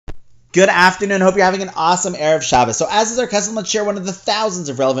Good afternoon. Hope you're having an awesome Erev Shabbos. So as is our custom, let's share one of the thousands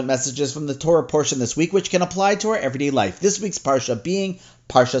of relevant messages from the Torah portion this week, which can apply to our everyday life. This week's Parsha being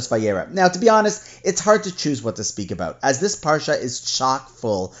Parshas Vayera. Now, to be honest, it's hard to choose what to speak about, as this Parsha is chock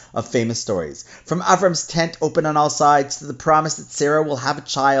full of famous stories. From Avram's tent open on all sides, to the promise that Sarah will have a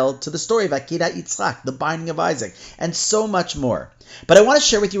child, to the story of Akedat Yitzchak, the binding of Isaac, and so much more. But I want to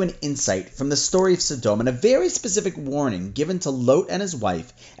share with you an insight from the story of Sodom and a very specific warning given to Lot and his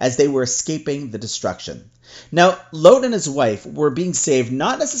wife as they were escaping the destruction. Now, Lot and his wife were being saved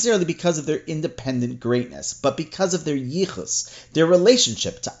not necessarily because of their independent greatness, but because of their yichus, their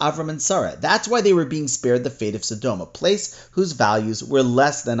relationship to Avram and Sarah. That's why they were being spared the fate of Sodom, a place whose values were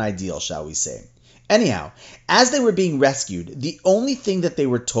less than ideal, shall we say. Anyhow, as they were being rescued, the only thing that they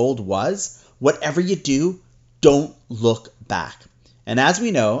were told was, whatever you do, don't look back. And as we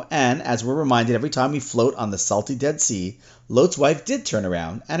know, and as we're reminded every time we float on the salty Dead Sea, Lot's wife did turn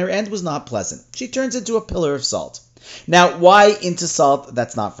around, and her end was not pleasant. She turns into a pillar of salt. Now, why into salt?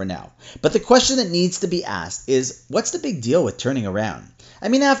 That's not for now. But the question that needs to be asked is, what's the big deal with turning around? I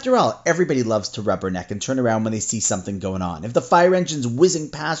mean, after all, everybody loves to rubberneck and turn around when they see something going on. If the fire engine's whizzing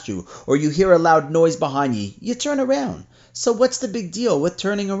past you, or you hear a loud noise behind you, you turn around. So what's the big deal with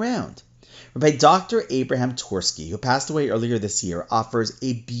turning around? Rabbi Dr. Abraham Twersky, who passed away earlier this year, offers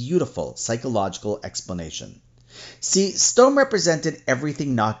a beautiful psychological explanation. See, Sodom represented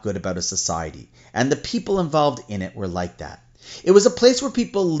everything not good about a society, and the people involved in it were like that. It was a place where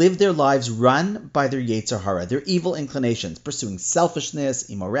people lived their lives run by their Yetzer Hara, their evil inclinations, pursuing selfishness,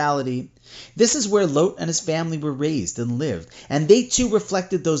 immorality. This is where Lot and his family were raised and lived, and they too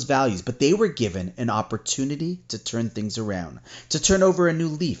reflected those values, but they were given an opportunity to turn things around, to turn over a new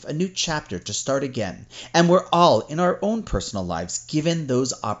leaf, a new chapter, to start again. And we're all, in our own personal lives, given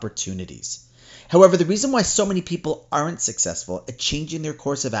those opportunities. However, the reason why so many people aren't successful at changing their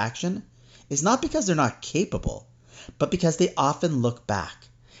course of action is not because they're not capable, but because they often look back.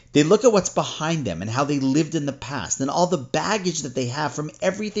 They look at what's behind them and how they lived in the past and all the baggage that they have from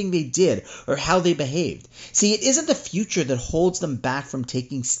everything they did or how they behaved. See, it isn't the future that holds them back from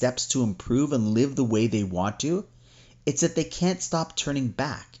taking steps to improve and live the way they want to. It's that they can't stop turning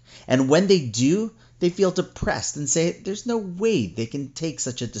back. And when they do, they feel depressed and say there's no way they can take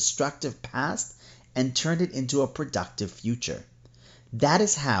such a destructive past and turn it into a productive future. That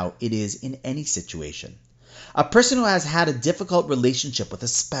is how it is in any situation. A person who has had a difficult relationship with a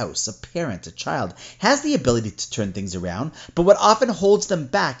spouse, a parent, a child, has the ability to turn things around, but what often holds them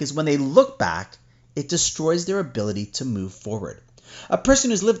back is when they look back, it destroys their ability to move forward. A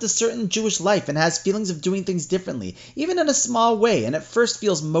person who's lived a certain Jewish life and has feelings of doing things differently, even in a small way, and at first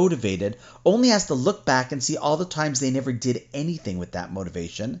feels motivated, only has to look back and see all the times they never did anything with that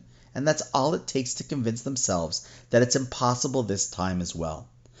motivation, and that's all it takes to convince themselves that it's impossible this time as well.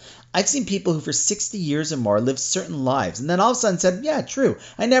 I've seen people who for 60 years or more lived certain lives and then all of a sudden said, yeah, true,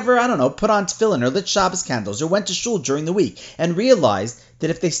 I never, put on tefillin or lit Shabbos candles or went to shul during the week, and realized that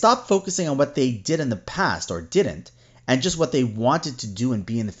if they stopped focusing on what they did in the past or didn't, and just what they wanted to do and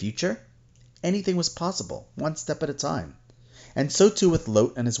be in the future, anything was possible, one step at a time. And so too with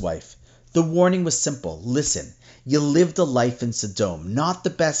Lot and his wife. The warning was simple. Listen, you lived a life in Sodom, not the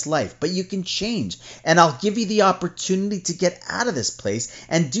best life, but you can change. And I'll give you the opportunity to get out of this place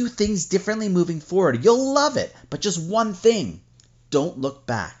and do things differently moving forward. You'll love it. But just one thing, don't look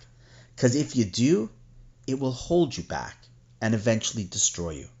back. Because if you do, it will hold you back and eventually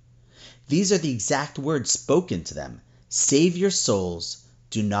destroy you. These are the exact words spoken to them. Save your souls.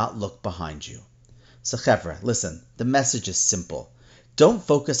 Do not look behind you. So Chevra, listen, the message is simple. Don't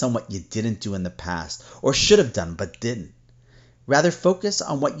focus on what you didn't do in the past or should have done but didn't. Rather, focus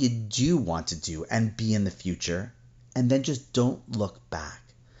on what you do want to do and be in the future, and then just don't look back.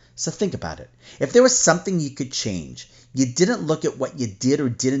 So think about it. If there was something you could change, you didn't look at what you did or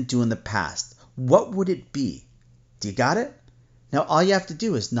didn't do in the past, what would it be? Do you got it? Now all you have to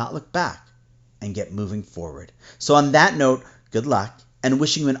do is not look back and get moving forward. So on that note, good luck and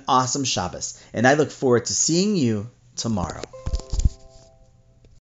wishing you an awesome Shabbos, and I look forward to seeing you tomorrow.